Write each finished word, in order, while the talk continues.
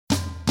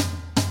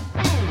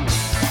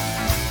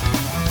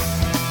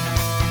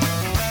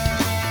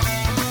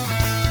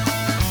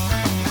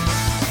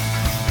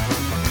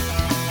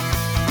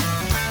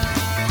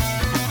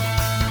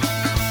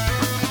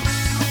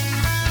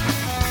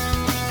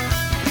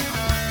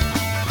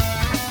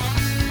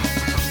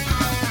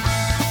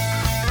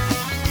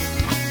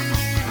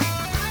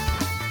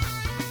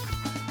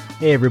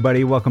Hey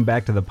everybody, welcome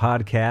back to the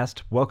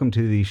podcast. Welcome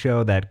to the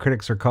show that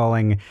critics are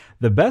calling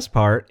the best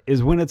part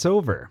is when it's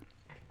over.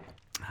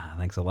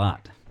 Thanks a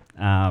lot.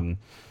 The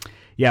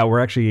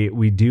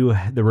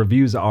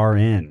reviews are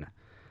in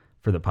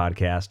for the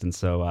podcast, and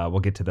so we'll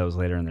get to those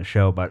later in the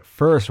show. But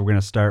first, we're going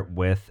to start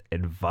with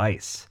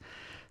advice.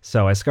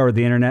 So I scoured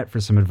the internet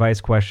for some advice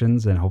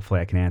questions, and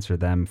hopefully I can answer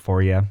them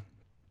for you.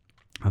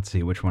 Let's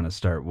see which one to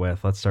start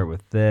with. Let's start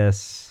with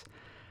this.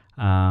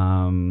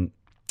 A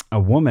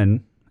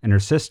woman and her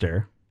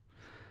sister.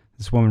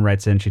 This woman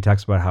writes in, she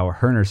talks about how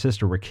her and her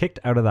sister were kicked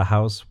out of the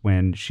house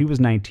when she was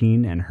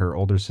 19 and her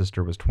older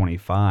sister was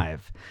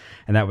 25.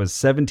 And that was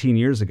 17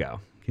 years ago.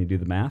 Can you do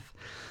the math?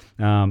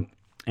 And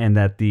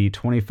that the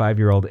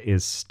 25-year-old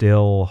is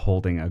still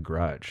holding a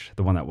grudge.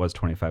 The one that was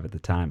 25 at the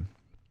time.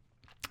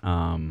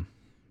 I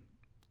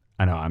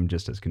know, I'm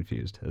just as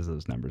confused as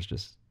those numbers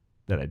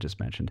that I just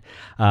mentioned.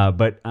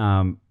 But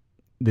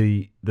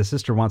the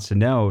sister wants to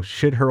know,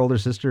 should her older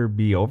sister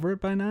be over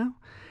it by now?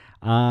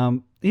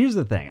 Here's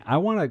the thing. I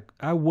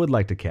would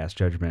like to cast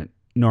judgment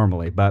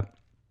normally, but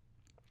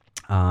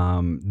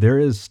there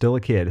is still a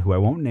kid who I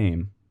won't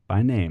name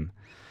by name,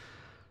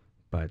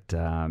 but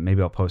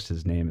maybe I'll post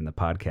his name in the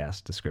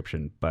podcast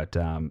description. But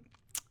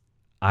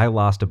I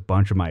lost a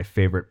bunch of my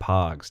favorite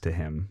pogs to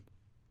him.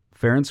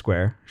 Fair and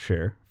square,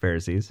 sure,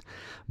 fairsies,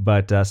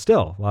 but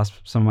still lost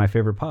some of my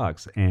favorite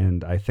pogs,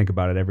 and I think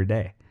about it every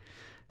day.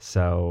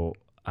 So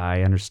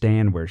I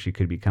understand where she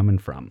could be coming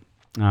from.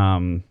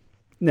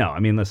 No,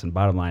 I mean, listen,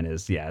 bottom line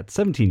is, it's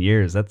 17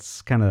 years.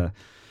 That's kind of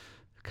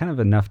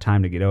enough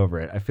time to get over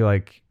it. I feel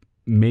like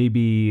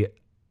maybe,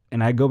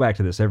 and I go back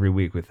to this every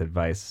week with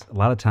advice, a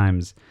lot of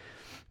times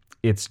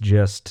it's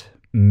just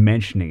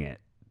mentioning it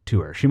to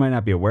her. She might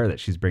not be aware that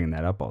she's bringing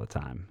that up all the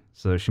time.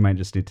 So she might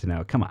just need to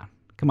know, come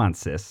on,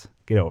 sis,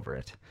 get over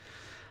it.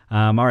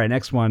 All right,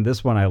 next one.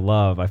 This one I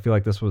love. I feel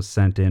like this was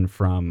sent in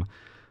from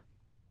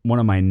one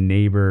of my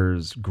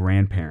neighbor's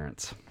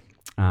grandparents.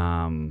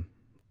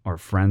 Or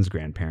friends'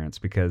 grandparents,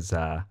 because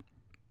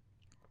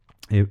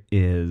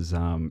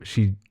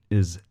she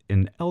is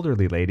an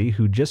elderly lady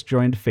who just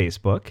joined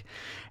Facebook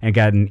and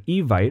got an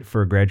Evite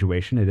for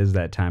graduation. It is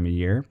that time of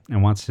year,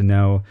 and wants to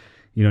know,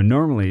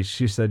 normally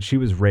she said she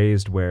was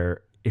raised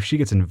where if she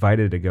gets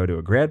invited to go to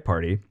a grad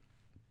party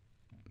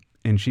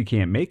and she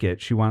can't make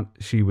it, she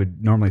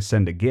would normally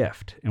send a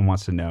gift, and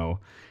wants to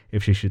know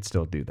if she should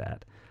still do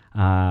that.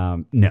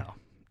 No,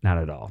 not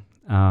at all.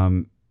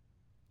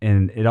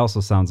 And it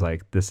also sounds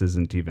like this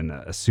isn't even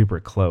a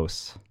super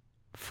close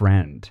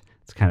friend.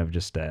 It's kind of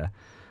just a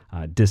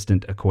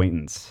distant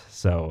acquaintance.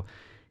 So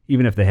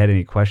even if they had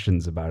any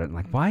questions about it,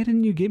 like, why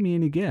didn't you get me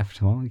any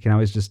gift? Well, you can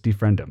always just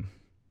defriend them.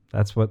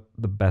 That's what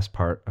the best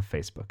part of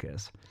Facebook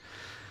is.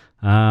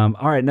 All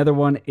right, another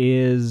one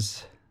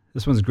is,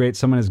 this one's great.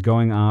 Someone is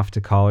going off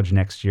to college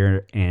next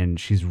year, and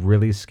she's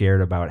really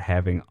scared about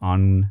having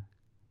unclean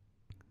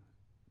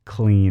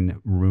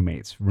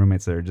roommates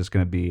that are just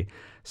going to be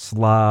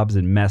slobs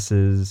and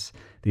messes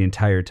the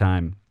entire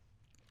time.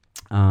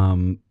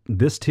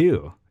 This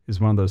too is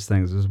one of those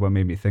things. This is what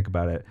made me think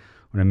about it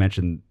when I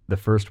mentioned the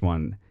first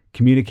one.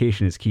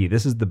 Communication is key.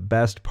 This is the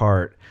best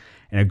part,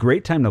 and a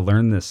great time to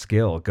learn this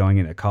skill going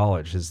into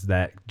college is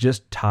that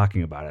just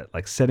talking about it,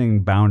 like setting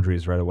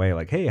boundaries right away.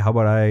 Like, hey, how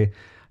about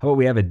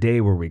we have a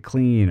day where we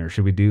clean, or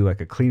should we do like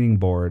a cleaning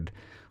board?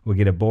 We'll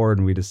get a board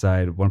and we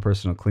decide one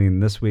person will clean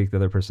this week, the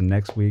other person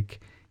next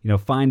week.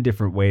 Find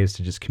different ways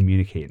to just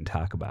communicate and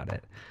talk about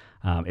it.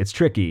 It's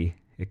tricky.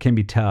 It can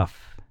be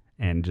tough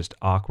and just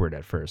awkward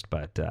at first,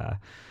 but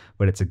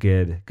it's a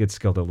good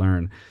skill to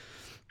learn.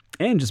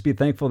 And just be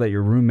thankful that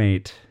your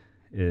roommate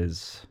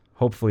is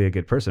hopefully a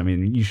good person. I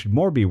mean, you should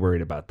more be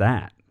worried about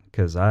that,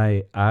 because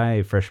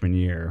I freshman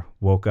year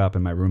woke up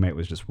and my roommate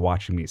was just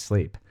watching me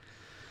sleep.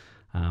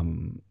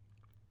 And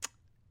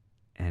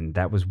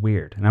that was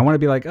weird. And I want to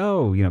be like,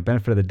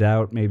 benefit of the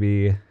doubt,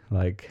 maybe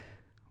like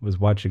was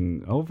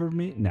watching over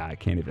me. No, I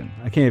can't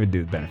even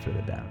do the benefit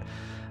of the doubt.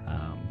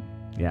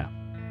 Yeah.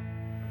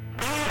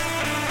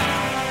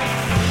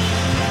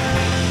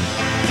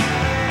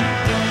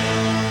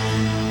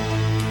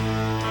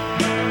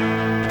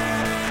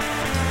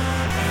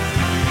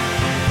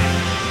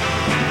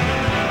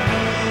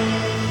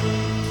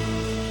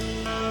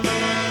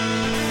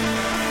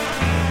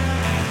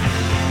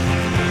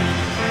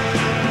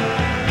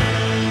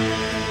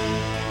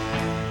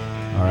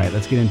 All right,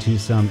 let's get into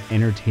some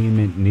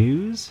entertainment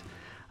news.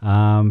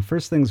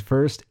 First things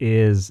first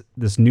is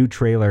this new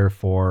trailer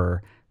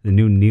for the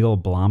new Neil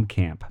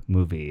Blomkamp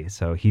movie.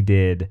 So he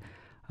did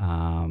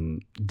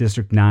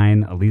District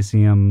 9,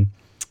 Elysium,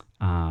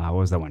 what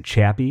was that one?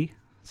 Chappie.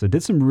 So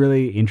did some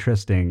really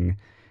interesting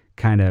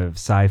kind of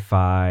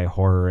sci-fi,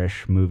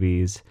 horror-ish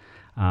movies.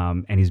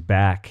 And he's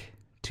back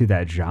to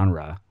that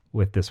genre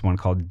with this one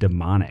called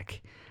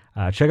Demonic.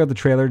 Check out the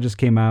trailer, just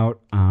came out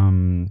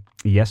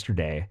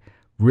yesterday.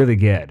 Really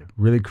good,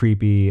 really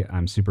creepy.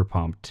 I'm super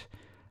pumped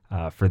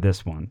for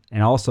this one.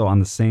 And also on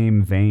the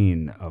same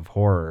vein of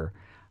horror,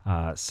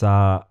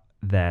 saw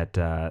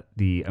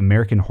the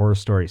American Horror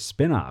Story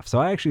spinoff. So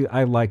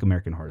I like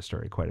American Horror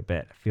Story quite a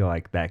bit. I feel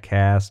like that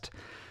cast,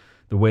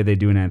 the way they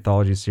do an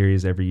anthology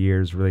series every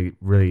year is really,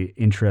 really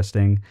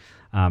interesting.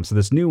 So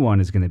this new one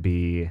is going to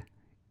be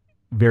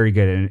very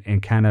good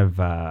and kind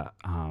of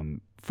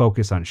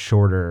focus on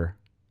shorter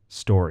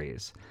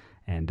stories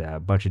and a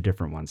bunch of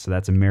different ones. So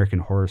that's American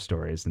Horror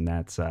Stories, and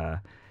that's going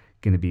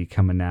to be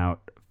coming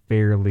out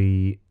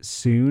fairly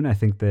soon. I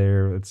think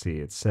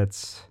it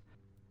sets...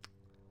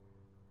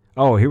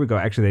 Oh, here we go.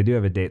 Actually, they do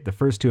have a date. The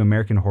first 2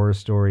 American Horror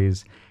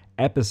Stories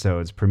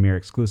episodes premiere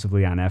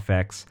exclusively on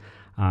FX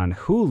on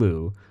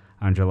Hulu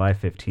on July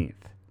 15th.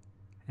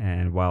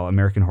 And while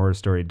American Horror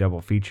Story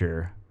double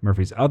feature,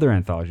 Murphy's other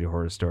anthology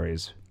horror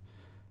stories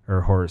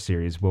or horror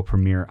series will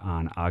premiere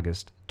on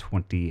August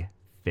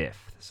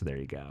 25th. So there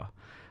you go. A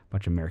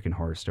bunch of American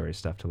Horror Story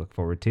stuff to look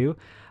forward to.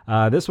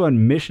 This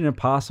one, Mission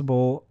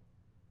Impossible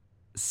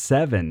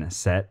 7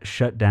 set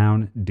shut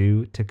down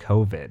due to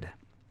COVID.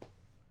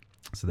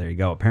 So there you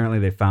go. Apparently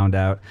they found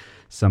out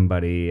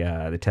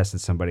they tested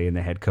somebody and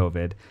they had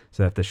COVID,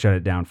 so they have to shut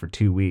it down for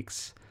 2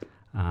 weeks.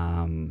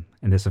 And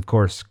this, of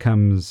course,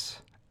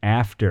 comes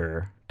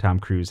after Tom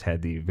Cruise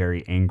had the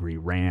very angry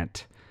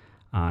rant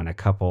on a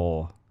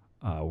couple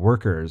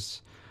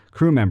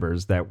crew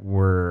members that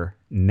were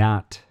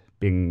not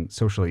being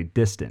socially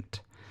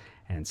distant.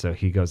 And so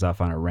he goes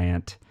off on a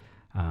rant.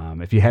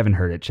 If you haven't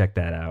heard it, check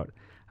that out.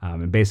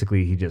 And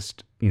basically he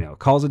just,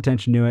 calls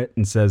attention to it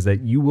and says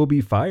that you will be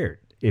fired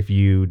if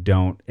you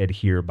don't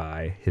adhere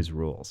by his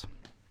rules.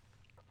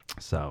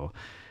 So,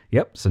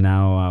 yep. So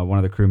now one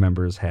of the crew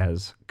members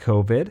has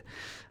COVID.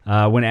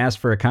 When asked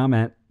for a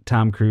comment,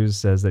 Tom Cruise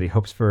says that he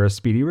hopes for a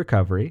speedy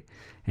recovery.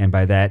 And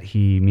by that,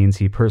 he means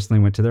he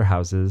personally went to their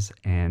houses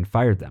and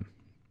fired them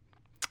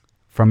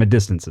from a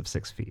distance of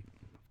 6 feet.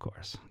 Of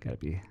course, got to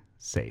be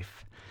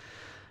safe.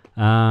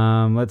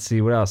 Let's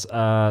see what else.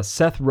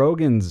 Seth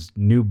Rogen's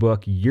new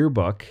book,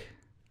 Yearbook,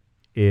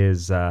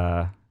 is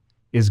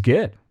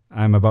good.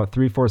 I'm about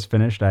 3/4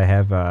 finished. I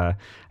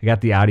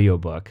got the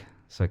audiobook,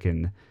 so I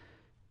can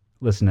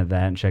listen to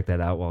that and check that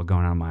out while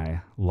going on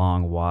my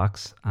long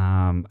walks.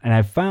 And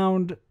I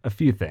found a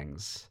few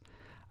things.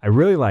 I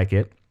really like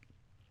it,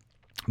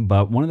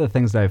 but one of the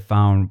things that I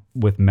found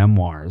with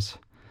memoirs,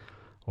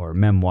 or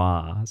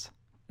memoirs,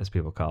 as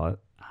people call it,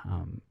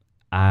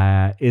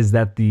 is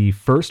that the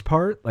first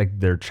part, like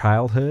their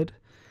childhood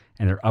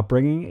and their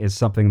upbringing, is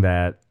something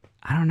that,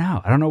 I don't know.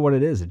 I don't know what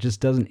it is. It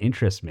just doesn't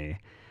interest me.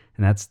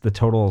 And that's the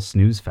total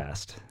snooze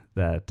fest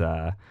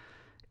that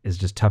is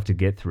just tough to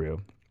get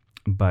through.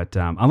 But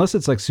unless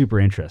it's like super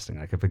interesting,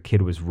 like if a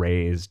kid was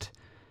raised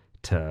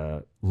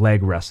to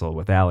leg wrestle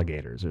with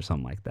alligators or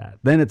something like that,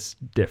 then it's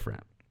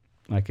different.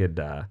 I could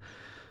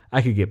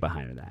get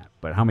behind that.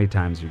 But how many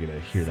times are you going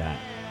to hear that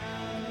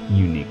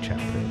unique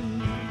childhood?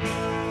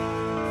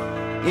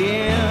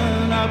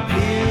 In a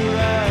pyramid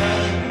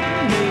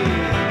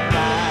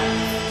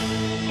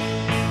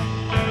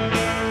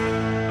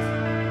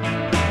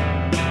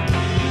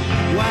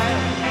life, when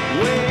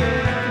we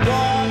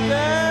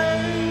water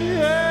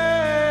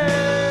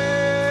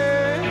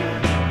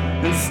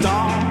and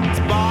stomped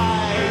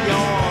by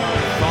your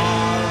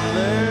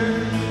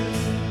father,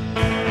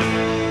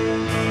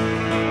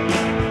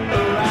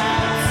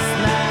 rats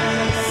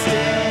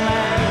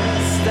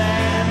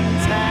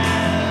stand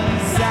 10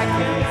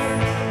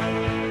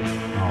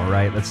 seconds. All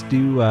right, let's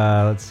do,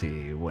 let's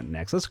see, what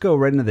next? Let's go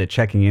right into the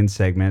checking in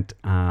segment.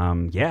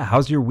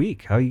 How's your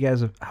week? How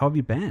have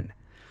you been?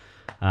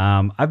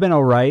 I've been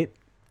all right.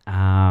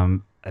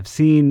 I've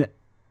seen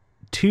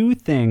 2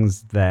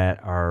 things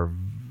that are,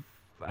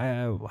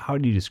 how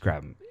do you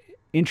describe them?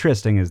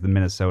 Interesting is the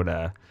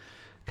Minnesota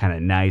kind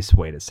of nice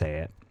way to say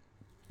it.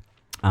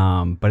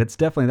 But it's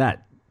definitely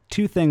that.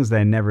 2 things that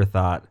I never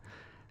thought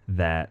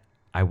that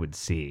I would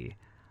see.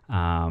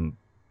 But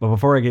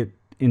before I get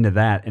into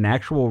that, an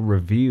actual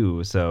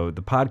review. So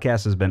the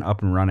podcast has been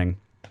up and running.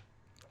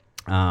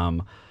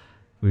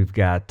 We've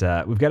got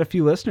a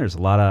few listeners,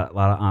 a lot of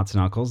aunts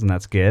and uncles, and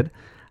that's good.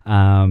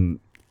 And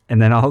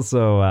then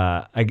also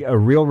a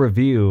real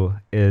review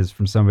is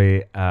from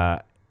somebody.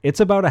 It's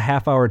about a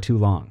half hour too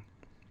long,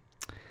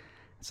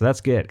 so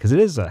that's good because it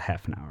is a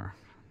half an hour.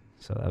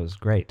 So that was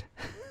great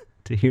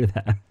to hear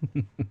that.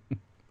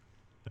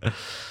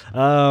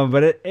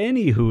 But at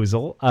any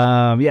hoozle,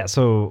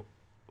 so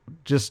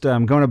just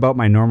going about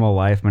my normal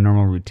life, my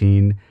normal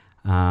routine,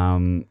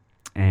 and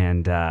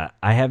I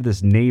have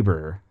this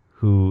neighbor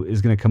who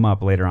is going to come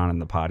up later on in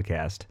the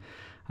podcast.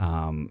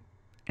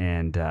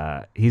 And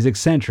he's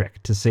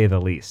eccentric, to say the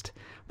least.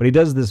 But he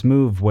does this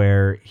move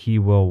where he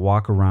will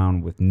walk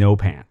around with no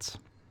pants.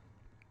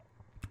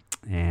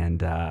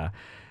 And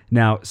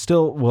now,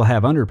 still will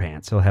have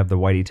underpants. He'll have the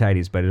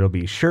whitey-tighties, but it'll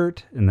be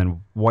shirt and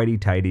then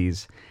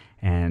whitey-tighties.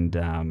 And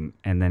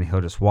then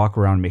he'll just walk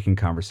around making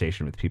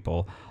conversation with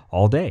people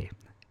all day.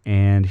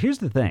 And here's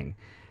the thing.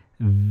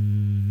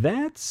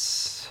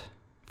 That's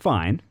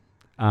fine.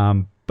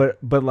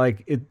 But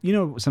like, it,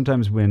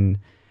 sometimes when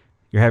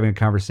you're having a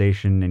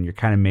conversation and you're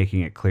kind of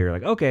making it clear,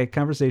 like, okay,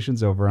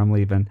 conversation's over, I'm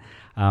leaving.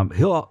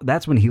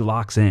 That's when he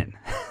locks in.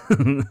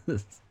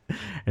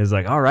 It's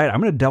like, all right,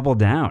 I'm going to double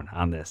down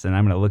on this, and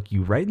I'm going to look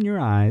you right in your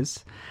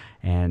eyes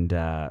and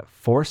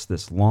force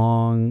this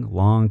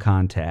long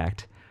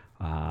contact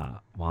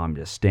while I'm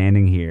just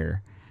standing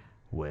here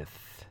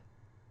with,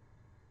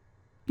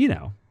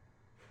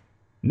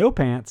 no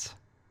pants,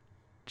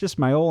 just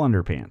my old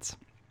underpants.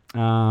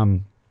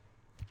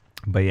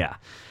 But yeah,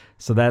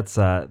 so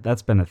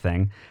that's been a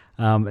thing.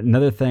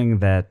 Another thing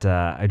that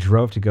I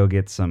drove to go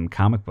get some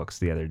comic books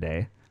the other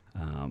day.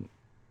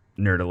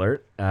 Nerd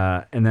alert.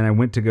 And then I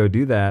went to go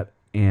do that,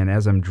 and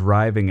as I'm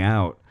driving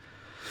out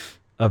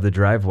of the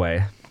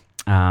driveway,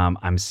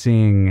 I'm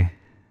seeing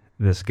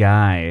this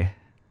guy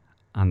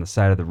on the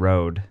side of the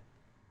road,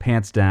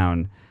 pants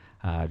down,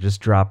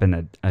 just dropping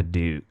a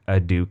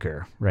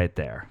duker right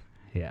there.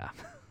 Yeah.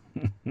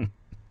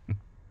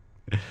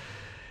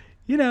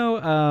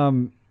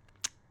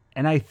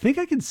 And I think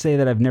I can say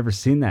that I've never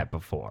seen that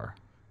before.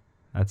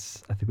 I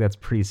think that's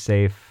pretty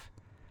safe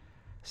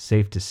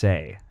to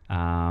say.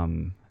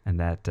 And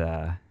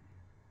that,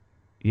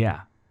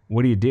 yeah,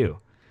 what do you do?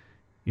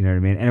 You know what I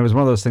mean? And it was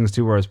one of those things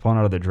too, where I was pulling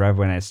out of the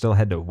driveway and I still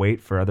had to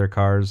wait for other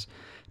cars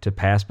to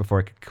pass before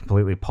I could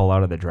completely pull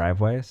out of the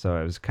driveway.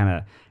 So it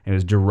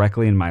was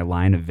directly in my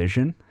line of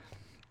vision.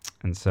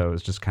 And so it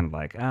was just kind of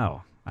like,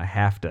 oh, I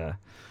have to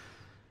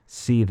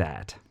see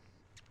that.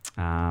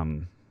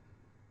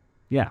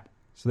 Yeah.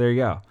 So there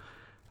you go.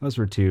 Those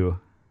were two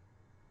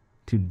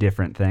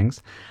different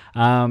things.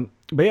 But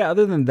yeah,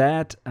 other than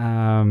that,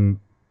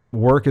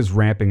 work is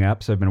ramping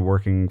up. So I've been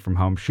working from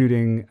home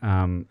shooting,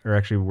 or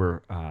actually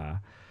we're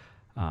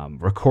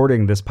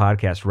recording this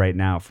podcast right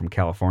now from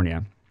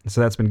California. So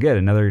that's been good.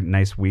 Another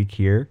nice week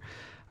here.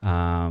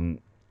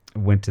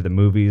 Went to the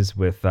movies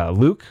with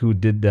Luke, who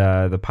did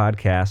the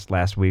podcast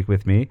last week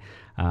with me.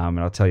 And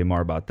I'll tell you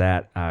more about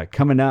that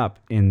coming up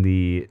in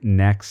the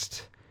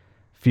next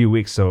few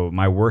weeks. So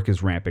my work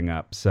is ramping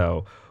up.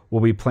 So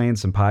we'll be playing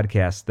some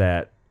podcasts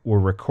that were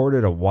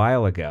recorded a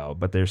while ago,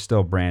 but they're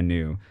still brand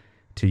new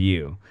to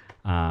you.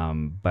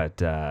 But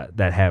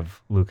that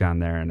have Luke on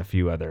there and a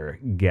few other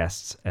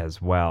guests as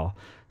well.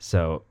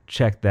 So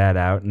check that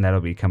out, and that'll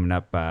be coming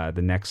up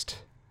the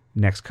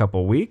next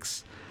couple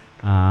weeks.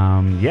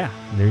 Yeah,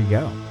 there you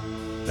go.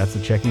 That's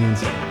the checking in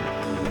segment.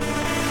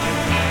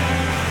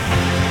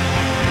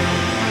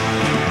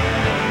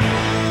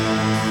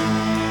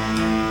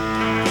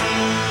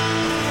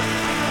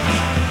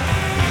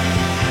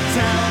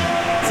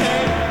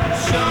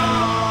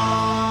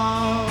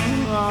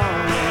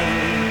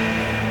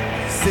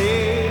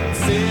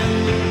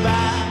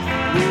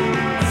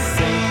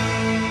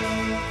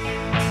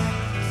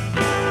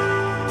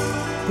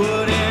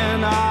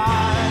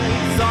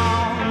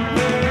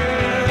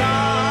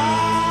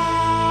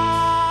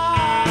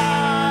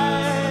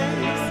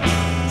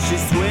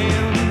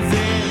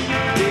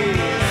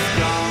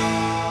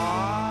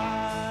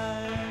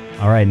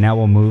 All right, now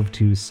we'll move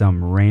to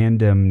some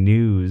random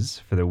news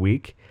for the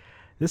week.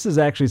 This is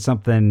actually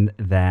something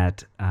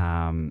that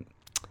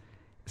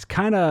is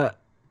kind of,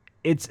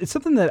 it's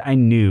something that I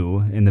knew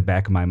in the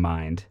back of my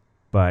mind,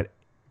 but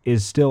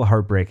is still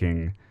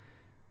heartbreaking,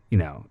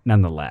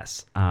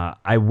 nonetheless.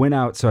 I went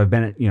out, so I've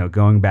been,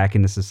 going back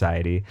into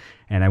society,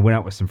 and I went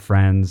out with some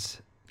friends,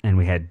 and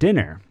we had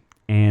dinner.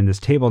 And this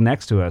table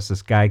next to us,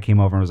 this guy came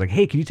over and was like,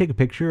 "Hey, can you take a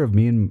picture of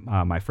me and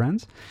my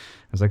friends?"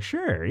 I was like,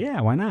 "Sure,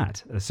 yeah, why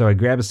not?" So I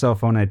grab a cell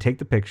phone, and I take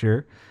the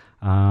picture,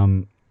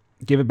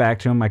 give it back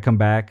to him. I come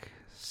back,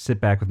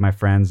 sit back with my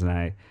friends, and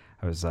I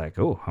was like,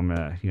 "Oh, I'm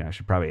gonna, I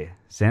should probably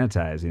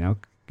sanitize,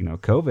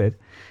 COVID."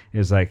 It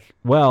was like,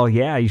 "Well,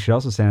 yeah, you should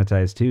also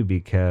sanitize too,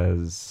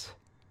 because,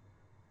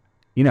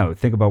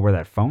 think about where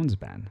that phone's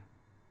been.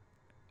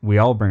 We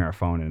all bring our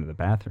phone into the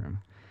bathroom."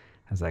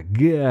 I was like,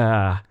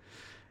 "Yeah,"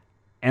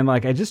 and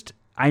like I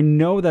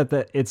know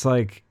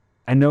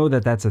I know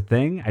that that's a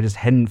thing. I just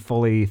hadn't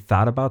fully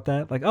thought about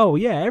that. Like, oh,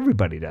 yeah,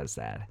 everybody does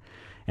that.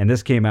 And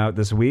this came out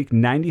this week.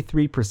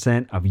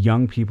 93% of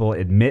young people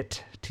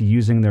admit to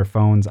using their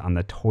phones on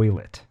the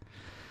toilet.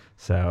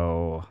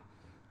 So,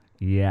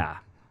 yeah.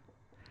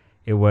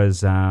 It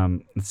was,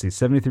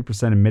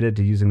 73% admitted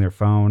to using their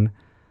phone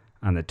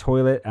on the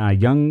toilet.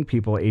 Young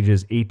people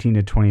ages 18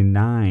 to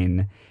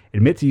 29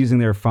 admit to using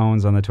their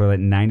phones on the toilet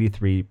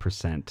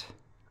 93%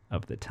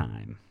 of the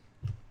time.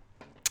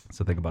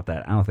 So think about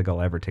that. I don't think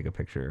I'll ever take a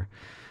picture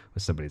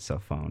with somebody's cell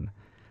phone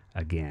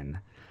again.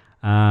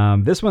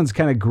 This one's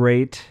kind of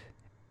great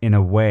in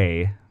a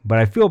way, but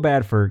I feel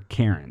bad for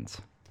Karens.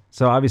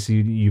 So obviously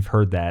you've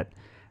heard that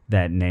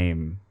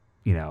name,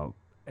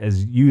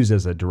 as used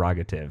as a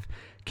derogative.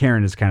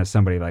 Karen is kind of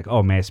somebody like,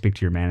 "Oh, may I speak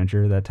to your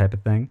manager?" That type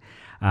of thing.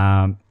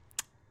 And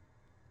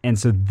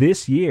so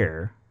this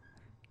year,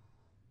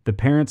 the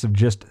parents of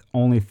just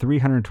only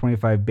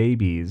 325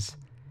 babies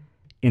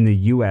in the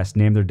U.S.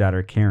 named their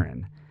daughter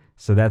Karen.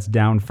 So that's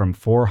down from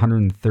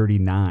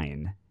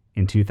 439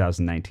 in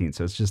 2019.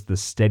 So it's just the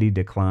steady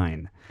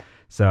decline.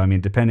 So, I mean,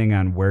 depending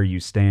on where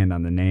you stand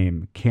on the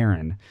name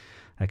Karen,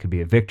 that could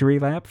be a victory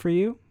lap for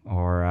you,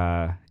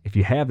 or if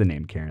you have the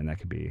name Karen, that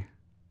could be,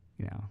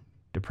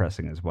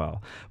 depressing as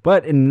well.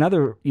 But in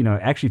another,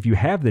 actually, if you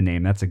have the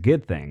name, that's a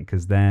good thing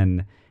because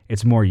then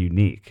it's more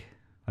unique.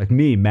 Like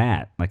me,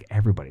 Matt, like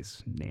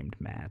everybody's named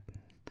Matt.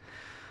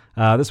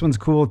 This one's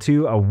cool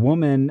too. A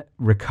woman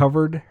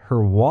recovered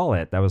her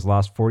wallet that was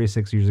lost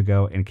 46 years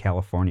ago in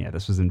California.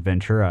 This was in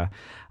Ventura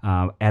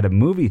at a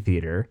movie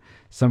theater.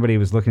 Somebody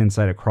was looking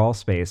inside a crawl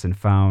space and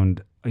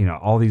found,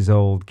 all these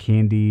old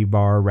candy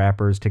bar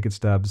wrappers, ticket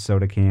stubs,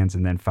 soda cans,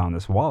 and then found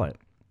this wallet.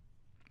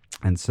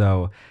 And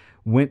so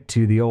went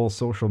to the old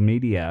social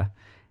media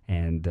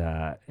and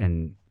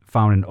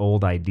found an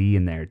old ID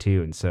in there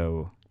too. And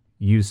so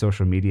used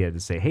social media to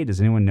say, hey,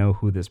 does anyone know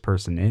who this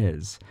person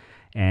is?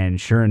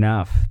 And sure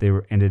enough, they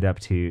ended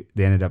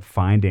up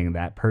finding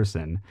that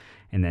person,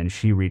 and then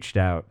she reached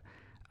out.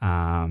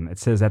 It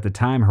says at the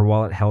time her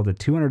wallet held a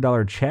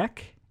 $200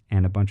 check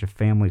and a bunch of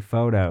family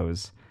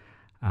photos,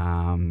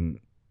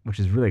 which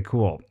is really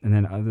cool. And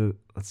then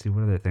let's see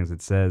what other things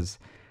it says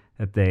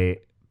that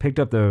they picked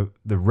up the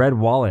red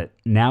wallet,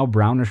 now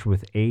brownish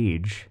with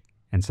age,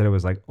 and said it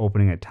was like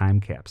opening a time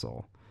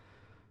capsule.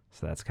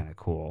 So that's kind of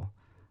cool.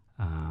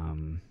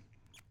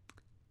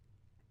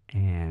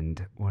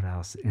 And what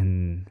else?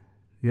 And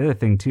the other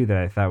thing, too, that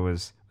I thought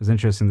was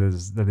interesting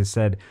is that they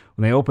said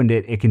when they opened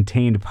it, it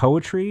contained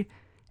poetry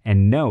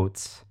and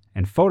notes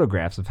and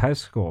photographs of high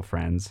school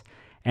friends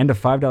and a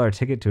 $5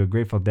 ticket to a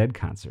Grateful Dead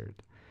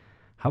concert.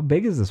 How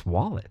big is this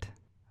wallet?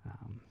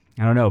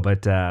 I don't know,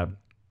 but,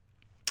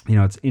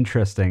 it's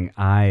interesting.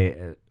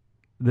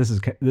 This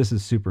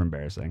is super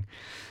embarrassing.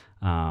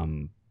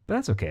 But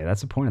that's okay.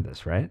 That's the point of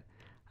this, right?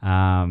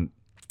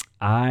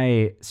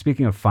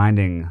 Speaking of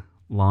finding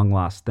long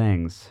lost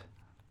things,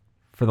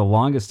 for the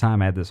longest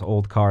time I had this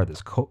old car,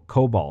 this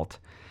Cobalt,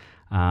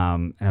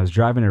 and I was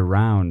driving it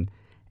around,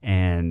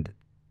 and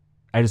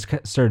I just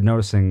started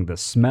noticing the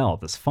smell,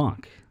 this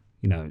funk.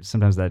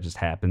 Sometimes that just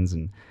happens,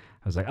 and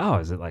I was like, oh,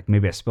 is it like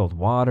maybe I spilled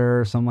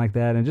water or something like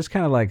that? And just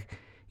kind of like,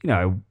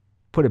 I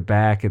put it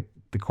back at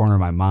the corner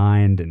of my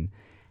mind, and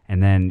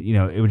then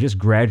it would just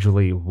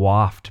gradually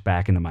waft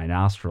back into my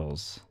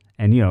nostrils,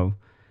 and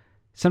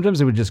sometimes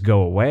it would just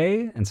go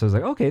away, and so I was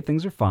like, okay,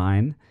 things are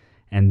fine.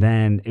 And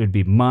then it would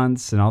be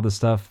months and all this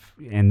stuff.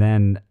 And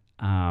then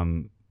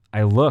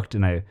I looked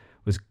and I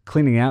was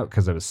cleaning out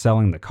because I was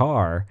selling the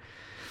car.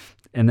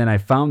 And then I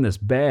found this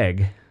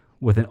bag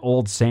with an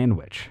old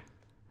sandwich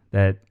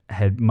that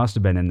must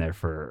have been in there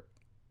for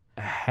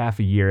half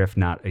a year, if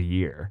not a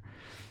year.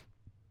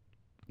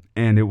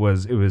 And it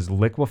was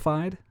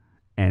liquefied,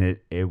 and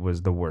it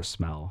was the worst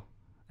smell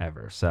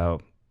ever. So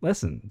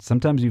listen,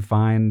 sometimes you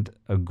find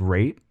a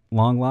great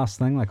long lost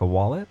thing like a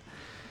wallet.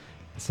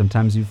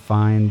 Sometimes you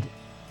find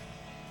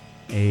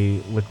a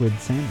liquid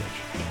sandwich.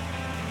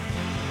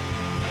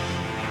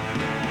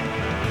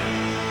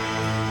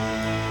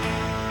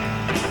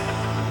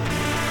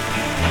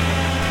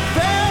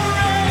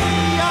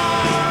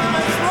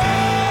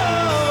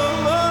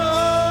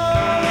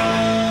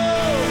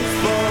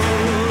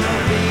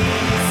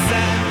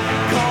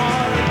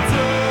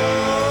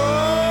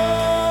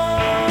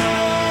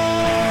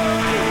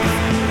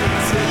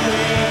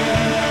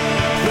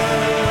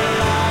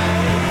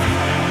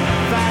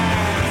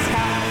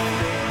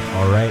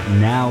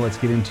 Now let's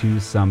get into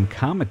some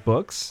comic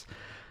books.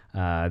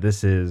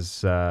 This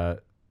is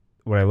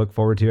what I look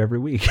forward to every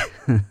week.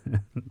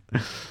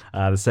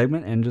 The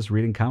segment and just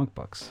reading comic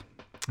books.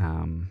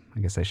 I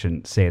guess I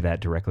shouldn't say that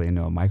directly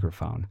into a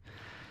microphone,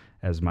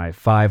 as my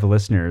 5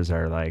 listeners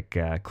are like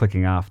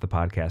clicking off the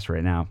podcast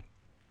right now.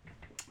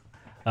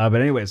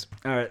 But anyways,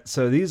 all right.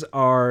 So these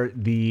are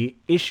the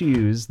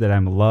issues that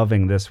I'm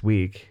loving this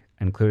week,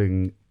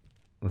 including,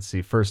 let's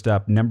see, first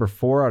up, number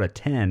 4 out of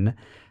 10,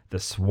 The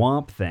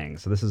Swamp Thing.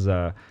 So this is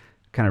a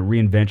kind of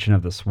reinvention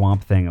of The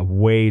Swamp Thing, a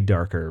way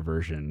darker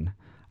version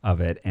of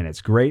it, and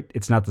it's great.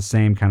 It's not the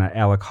same kind of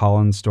Alec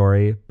Holland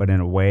story, but in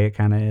a way it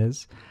kind of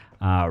is.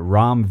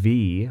 Ram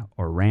V,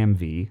 or Ram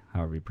V,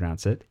 however you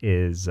pronounce it,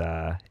 is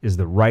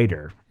the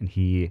writer, and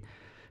he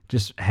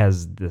just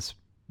has this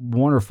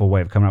wonderful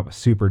way of coming up with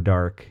super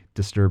dark,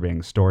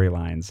 disturbing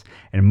storylines.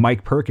 And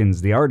Mike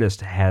Perkins, the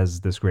artist,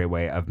 has this great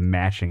way of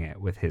matching it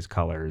with his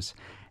colors,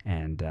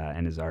 and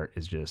his art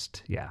is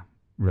just,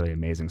 really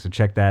amazing. So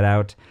check that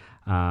out.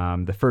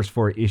 The first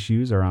 4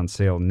 issues are on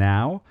sale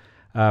now.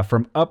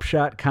 From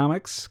Upshot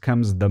Comics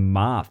comes The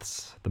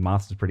Moths. The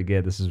Moths is pretty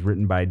good. This is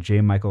written by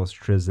J. Michael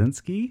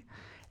Straczynski,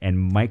 and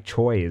Mike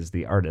Choi is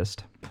the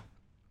artist.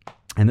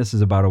 And this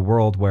is about a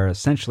world where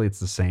essentially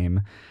it's the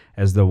same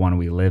as the one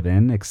we live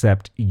in,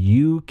 except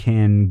you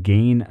can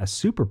gain a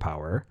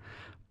superpower,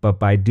 but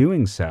by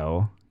doing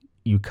so,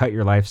 you cut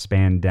your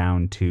lifespan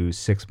down to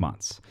 6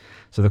 months.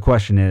 So the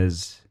question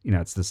is,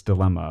 it's this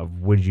dilemma of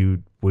would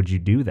you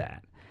do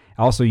that?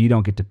 Also, you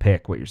don't get to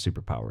pick what your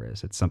superpower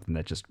is. It's something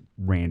that just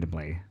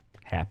randomly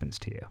happens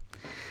to you.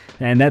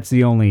 And that's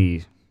the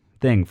only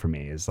thing for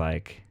me is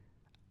like,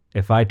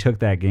 if I took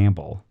that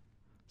gamble,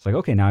 it's like,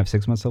 okay, now I have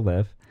 6 months to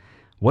live.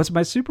 What's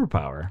my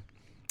superpower?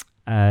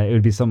 It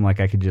would be something like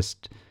I could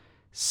just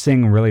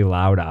sing really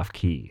loud off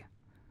key.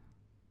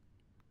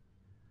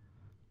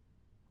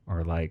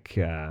 or like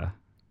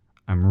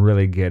I'm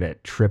really good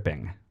at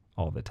tripping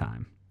all the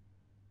time.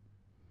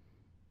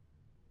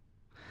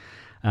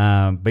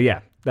 But yeah,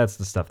 that's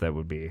the stuff that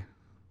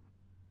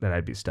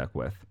I'd be stuck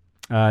with.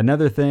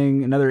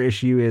 Another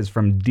issue is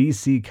from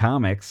DC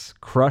Comics,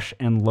 Crush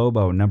and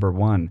Lobo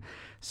 #1.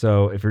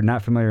 So if you're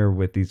not familiar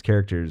with these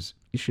characters,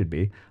 you should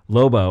be.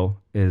 Lobo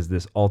is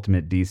this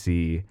ultimate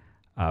DC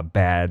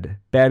bad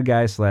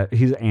guy.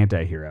 He's an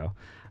anti-hero.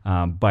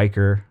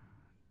 Biker,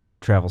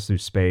 travels through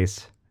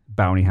space,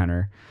 bounty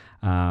hunter.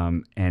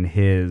 And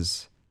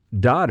his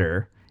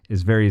daughter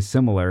is very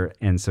similar.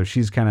 And so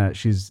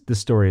this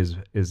story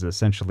is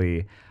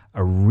essentially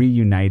a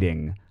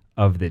reuniting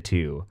of the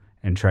two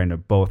and trying to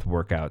both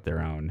work out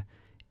their own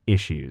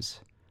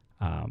issues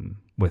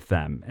with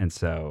them. And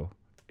so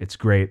it's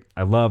great.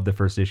 I love the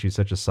first issue.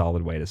 Such a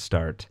solid way to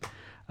start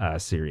a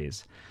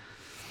series.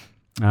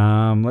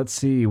 Let's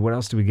see. What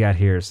else do we got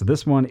here? So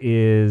this one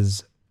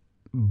is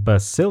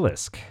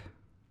Basilisk.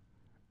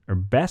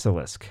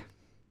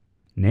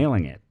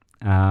 Nailing it.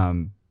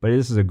 But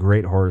this is a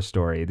great horror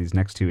story. These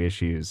next two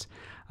issues.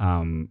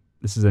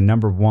 This is a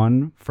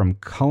 #1 from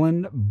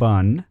Cullen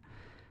Bunn,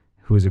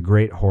 who is a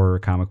great horror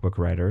comic book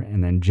writer,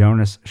 and then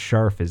Jonas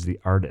Scharf is the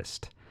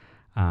artist.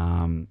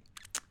 And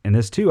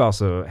this too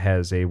also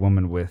has a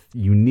woman with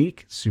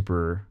unique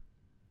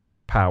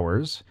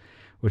superpowers,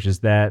 which is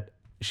that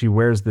she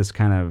wears this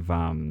kind of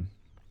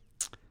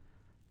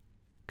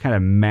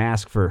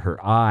mask for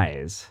her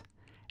eyes,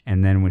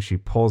 and then when she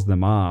pulls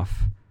them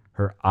off,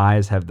 her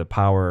eyes have the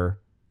power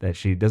that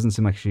she doesn't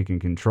seem like she can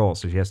control,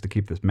 so she has to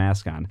keep this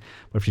mask on.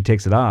 But if she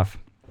takes it off,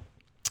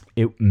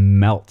 it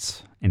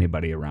melts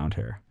anybody around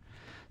her.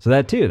 So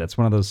that's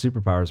one of those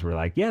superpowers where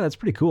like, yeah, that's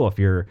pretty cool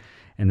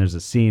and there's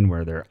a scene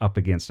where they're up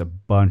against a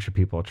bunch of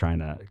people trying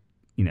to,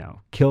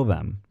 kill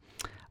them.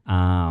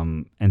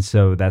 And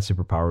so that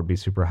superpower would be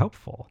super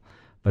helpful.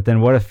 But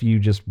then what if you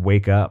just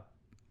wake up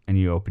and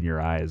you open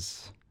your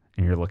eyes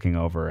and you're looking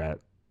over at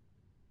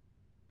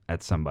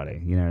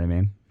somebody, you know what I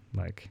mean?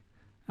 Like,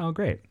 oh,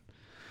 great.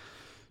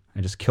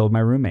 I just killed my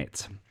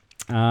roommates.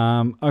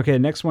 Okay,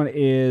 next one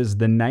is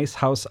The Nice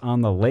House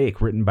on the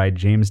Lake, written by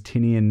James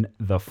Tynion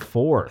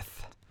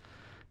IV.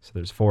 So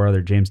there's 4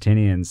 other James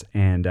Tynions,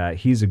 and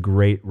he's a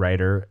great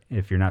writer.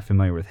 If you're not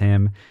familiar with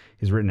him,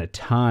 he's written a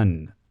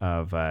ton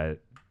of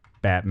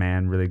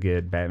Batman, really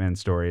good Batman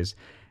stories.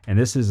 And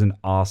this is an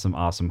awesome,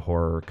 awesome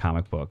horror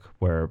comic book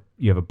where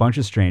you have a bunch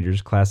of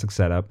strangers, classic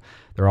setup.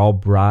 They're all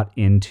brought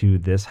into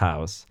this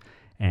house,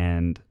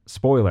 and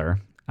spoiler,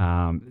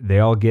 they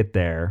all get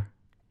there,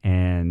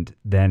 and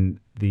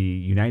then the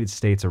United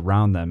States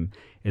around them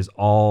is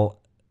all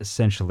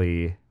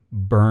essentially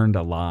burned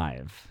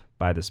alive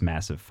by this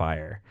massive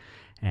fire.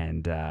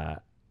 And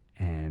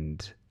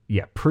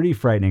yeah, pretty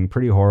frightening,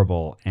 pretty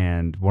horrible.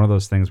 And one of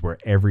those things where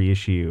every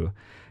issue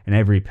and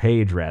every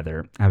page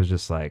rather, I was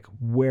just like,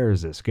 where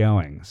is this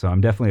going? So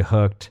I'm definitely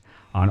hooked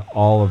on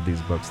all of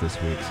these books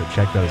this week. So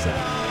check those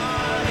out.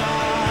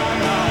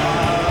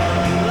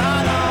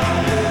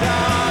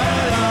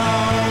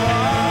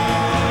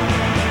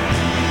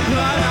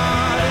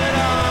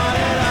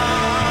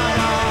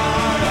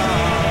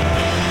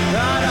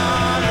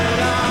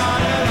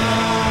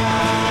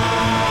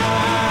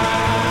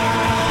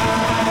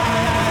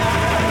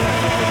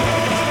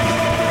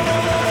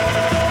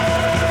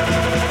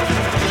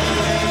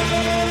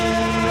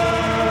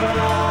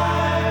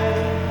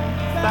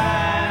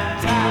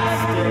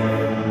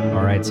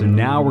 So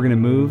now we're going to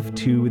move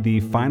to the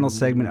final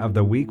segment of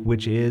the week,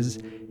 which is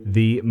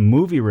the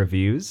movie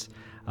reviews.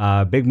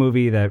 Big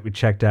movie that we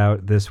checked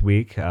out this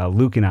week.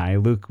 Luke and I.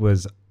 Luke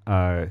was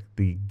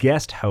the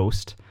guest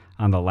host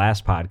on the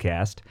last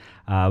podcast.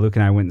 Luke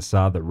and I went and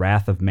saw The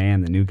Wrath of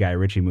Man, the new Guy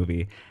Ritchie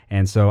movie.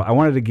 And so I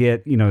wanted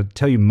to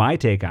tell you my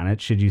take on it.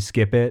 Should you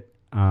skip it,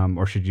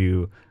 or should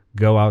you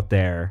go out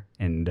there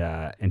and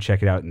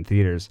check it out in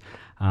theaters?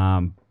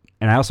 And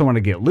I also want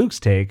to get Luke's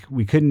take.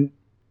 We couldn't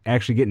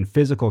actually get in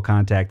physical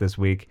contact this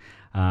week.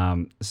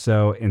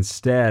 So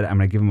instead, I'm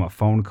going to give him a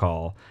phone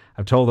call.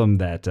 I've told him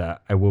that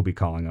I will be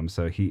calling him,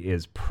 so he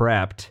is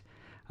prepped.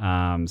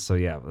 So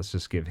yeah, let's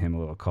just give him a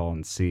little call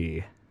and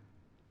see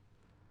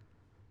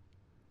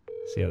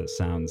how this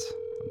sounds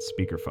on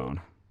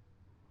speakerphone.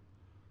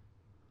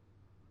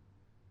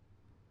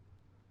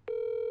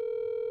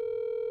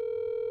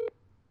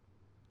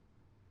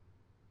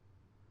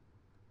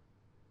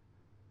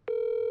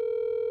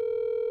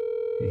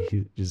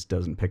 He just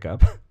doesn't pick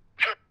up.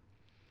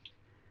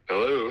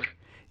 Hello.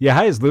 Yeah,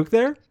 hi, is Luke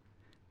there?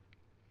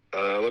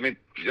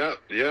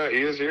 Yeah,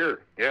 he is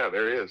here. Yeah,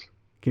 there he is.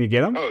 Can you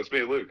get him? Oh, it's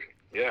me, Luke.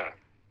 Yeah.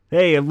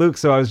 Hey, Luke.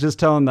 So I was just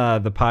telling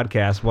the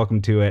podcast,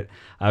 welcome to it.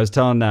 I was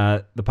telling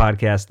the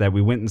podcast that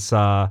we went and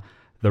saw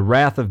The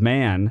Wrath of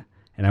Man,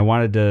 and I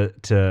wanted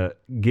to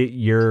get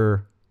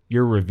your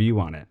review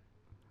on it.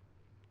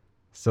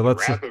 So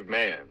let's. Wrath of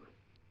Man.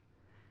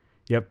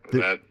 Yep.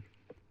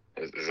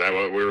 Is that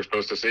what we were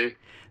supposed to see?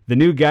 The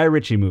new Guy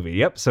Ritchie movie.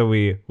 Yep. So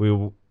we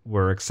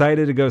were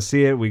excited to go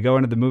see it. We go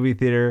into the movie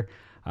theater.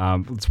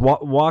 Let's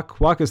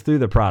walk us through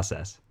the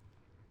process.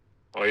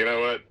 Well, you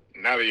know what?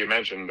 now that you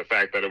mentioned the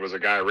fact that it was a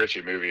Guy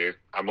Ritchie movie,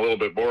 I'm a little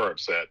bit more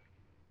upset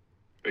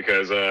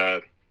because,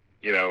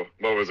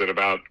 what was it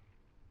about,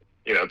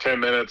 10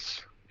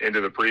 minutes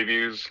into the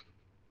previews,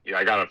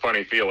 I got a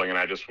funny feeling and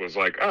I just was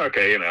like, oh,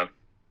 okay,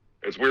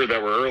 it's weird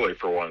that we're early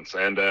for once.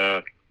 And,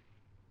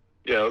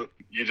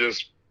 you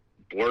just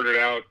blurted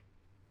out,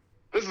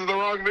 this is the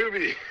wrong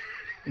movie.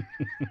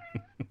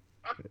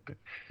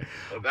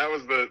 That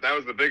was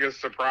the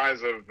biggest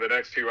surprise of the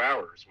next 2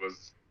 hours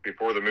was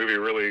before the movie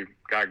really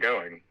got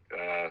going.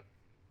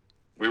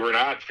 We were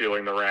not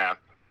feeling the wrath.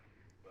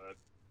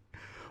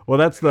 Well,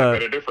 that's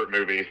a different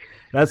movie.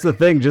 That's the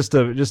thing. Just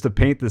to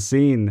paint the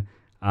scene,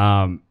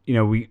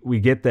 we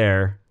get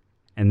there,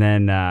 and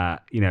then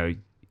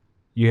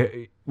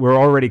we're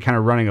already kind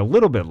of running a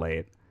little bit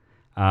late,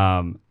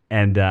 and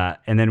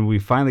then we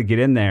finally get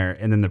in there,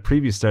 and then the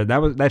preview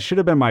started. That should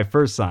have been my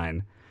first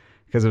sign,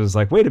 because it was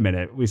like, wait a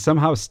minute, we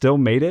somehow still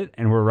made it,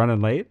 and we're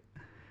running late.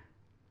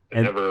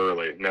 And never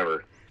early,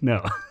 never.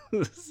 No,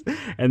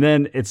 and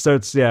then it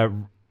starts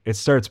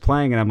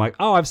playing, and I'm like,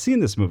 oh, I've seen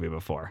this movie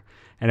before.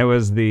 And it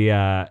was the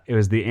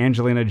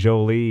Angelina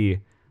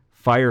Jolie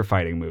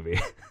firefighting movie.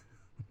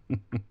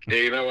 Yeah,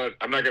 you know what?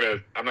 I'm not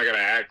gonna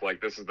act like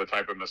this is the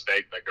type of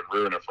mistake that could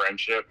ruin a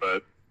friendship,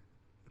 but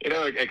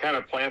it kind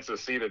of plants a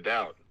seed of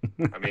doubt.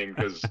 I mean,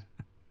 because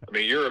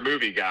you're a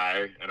movie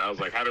guy, and I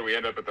was like, how did we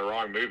end up at the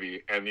wrong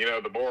movie? And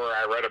the more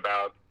I read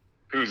about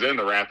who's in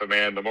The Wrath of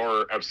Man, the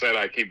more upset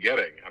I keep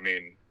getting. I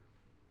mean,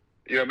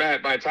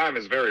 Matt, my time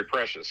is very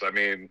precious. I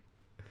mean,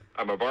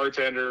 I'm a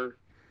bartender.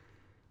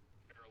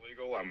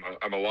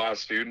 I'm a law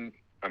student.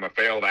 I'm a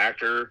failed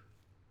actor.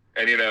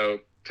 And,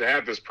 to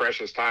have this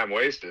precious time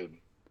wasted,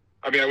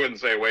 I wouldn't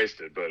say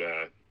wasted, but,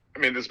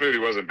 this movie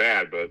wasn't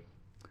bad, but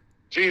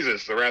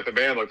Jesus, The Wrath of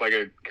Man looked like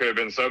it could have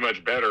been so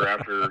much better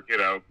after,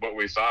 what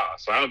we saw.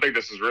 So I don't think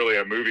this is really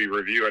a movie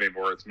review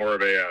anymore. It's more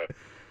of a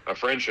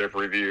friendship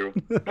review.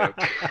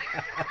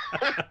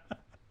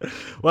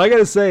 Well, I got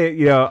to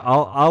say,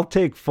 I'll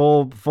take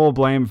full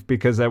blame,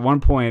 because at one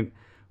point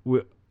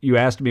you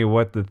asked me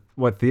what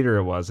theater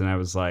it was, and I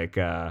was like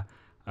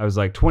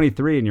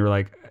 23, and you were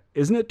like,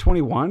 isn't it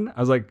 21? I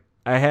was like,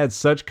 I had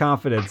such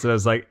confidence, and I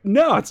was like,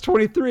 no, it's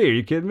 23. Are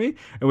you kidding me?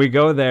 And we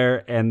go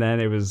there, and then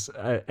it was,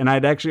 and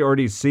I'd actually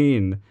already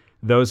seen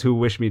Those Who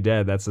Wish Me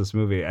Dead. That's this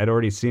movie. I'd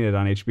already seen it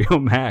on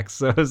HBO Max,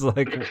 so I was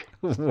like,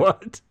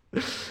 what?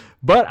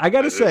 But I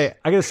gotta say,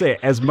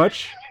 as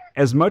much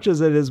as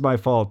it is my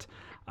fault,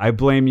 I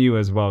blame you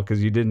as well,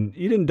 because you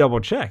didn't double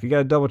check. You got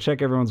to double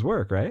check everyone's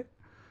work, right?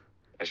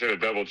 I should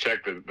have double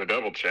checked the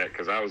double check,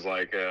 because I was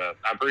like,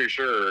 I'm pretty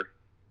sure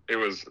it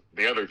was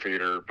the other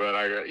theater. But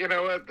I go, you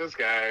know what? This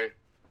guy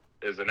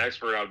is an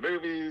expert on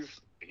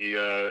movies. He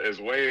is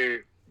way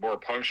more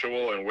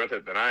punctual and with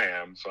it than I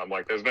am. So I'm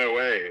like, there's no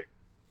way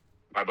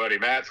my buddy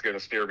Matt's going to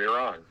steer me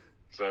wrong.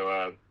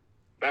 So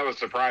that was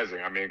surprising.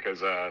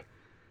 Because I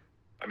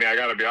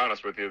got to be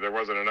honest with you, there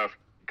wasn't enough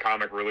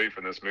comic relief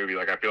in this movie.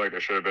 Like, I feel like there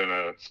should have been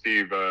a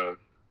Steve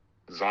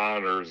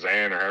Zahn or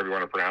Zan, or however you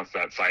want to pronounce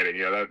that, sighting.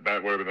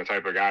 That would have been the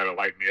type of guy to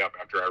light me up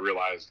after I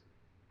realized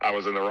I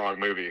was in the wrong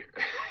movie.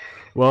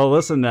 Well,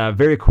 listen,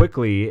 very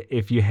quickly,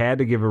 if you had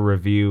to give a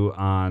review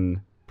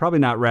on, probably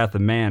not Wrath of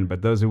Man,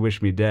 but Those Who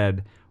Wish Me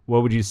Dead,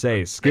 what would you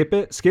say? Skip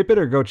it,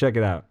 or go check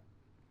it out?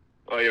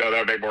 Well, that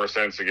would make more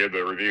sense to give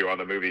the review on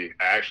the movie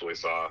I actually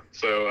saw.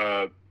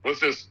 So let's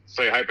just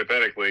say,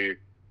 hypothetically,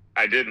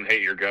 I didn't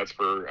hate your guts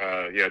for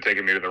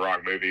taking me to the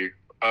wrong movie.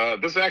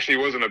 This actually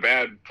wasn't a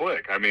bad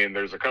flick.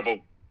 There's a couple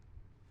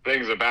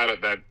things about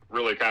it that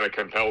really kind of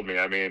compelled me.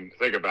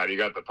 Think about it. You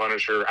got the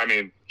Punisher.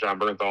 John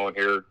Bernthal in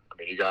here.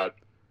 You got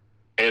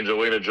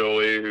Angelina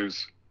Jolie,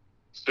 who's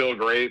still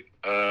great.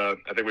 I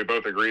think we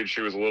both agreed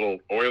she was a little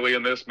oily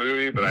in this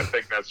movie, but I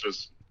think that's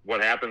just what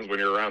happens when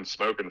you're around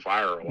smoke and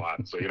fire a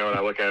lot. So, what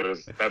I look at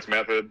is that's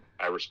method.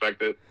 I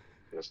respect it.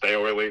 Stay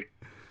oily.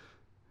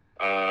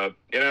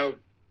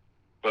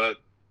 But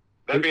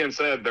that being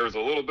said, there was a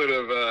little bit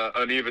of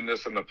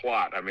unevenness in the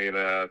plot. I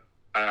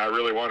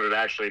really wanted to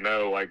actually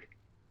know, like,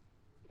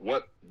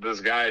 what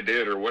this guy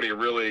did or what he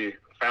really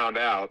found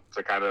out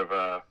to kind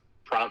of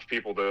prompt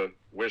people to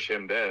wish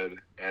him dead.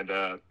 And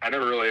I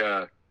never really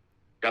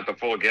got the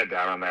full get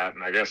down on that.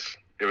 And I guess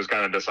it was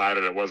kind of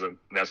decided it wasn't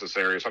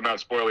necessary. So I'm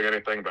not spoiling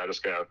anything, but I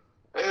just go,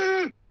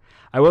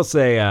 I will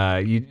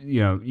say,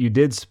 you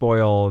did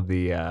spoil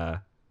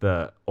the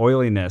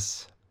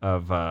oiliness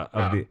of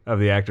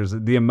the actors.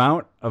 The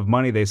amount of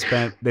money they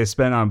spent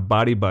on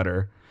body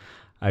butter,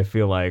 I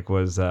feel like,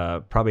 was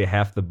probably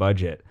half the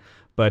budget.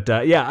 But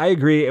yeah, I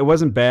agree. It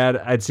wasn't bad.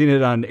 I'd seen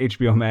it on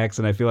HBO Max,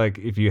 and I feel like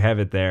if you have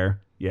it there,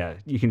 yeah,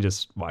 you can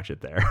just watch it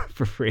there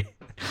for free.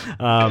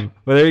 But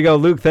there you go,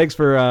 Luke. Thanks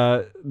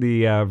for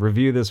the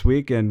review this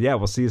week, and yeah,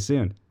 we'll see you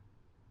soon.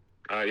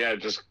 Yeah,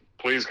 just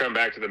please come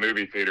back to the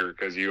movie theater,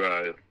 because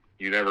you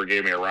never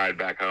gave me a ride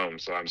back home,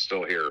 so I'm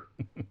still here.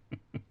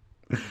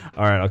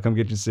 All right, I'll come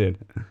get you soon.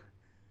 All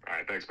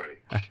right, thanks, buddy.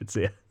 All right,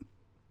 see ya.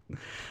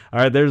 All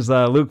right, there's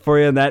Luke for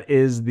you, and that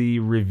is the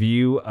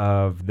review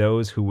of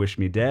Those Who Wish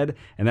Me Dead,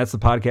 and that's the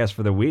podcast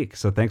for the week.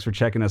 So thanks for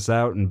checking us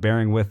out and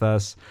bearing with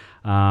us.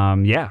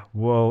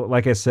 Well,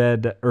 like I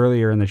said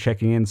earlier in the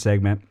checking in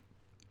segment,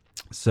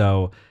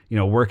 so,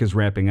 work is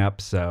ramping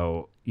up,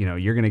 so,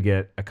 you're going to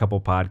get a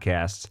couple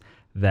podcasts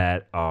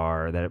that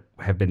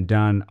have been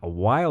done a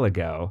while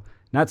ago,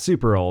 not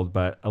super old,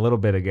 but a little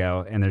bit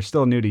ago, and they're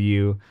still new to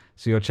you,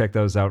 so you'll check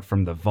those out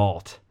from the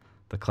vault,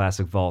 the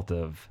classic vault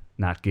of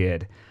Not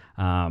Good.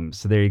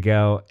 So there you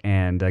go.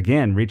 And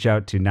again, reach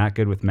out to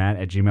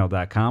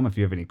notgoodwithmatt@gmail.com if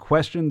you have any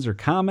questions or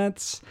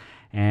comments.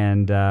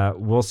 And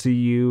we'll see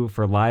you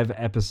for live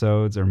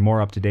episodes or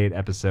more up-to-date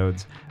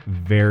episodes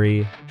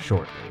very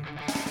shortly.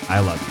 I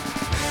love you.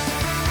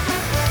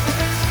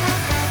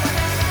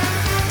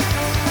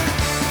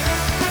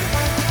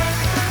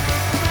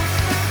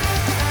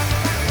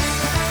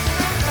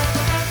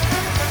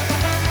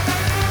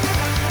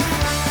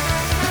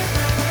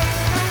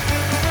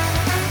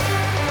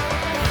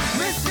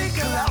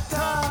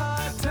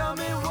 Tell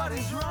me what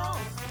is wrong.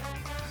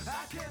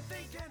 I can't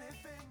think anymore.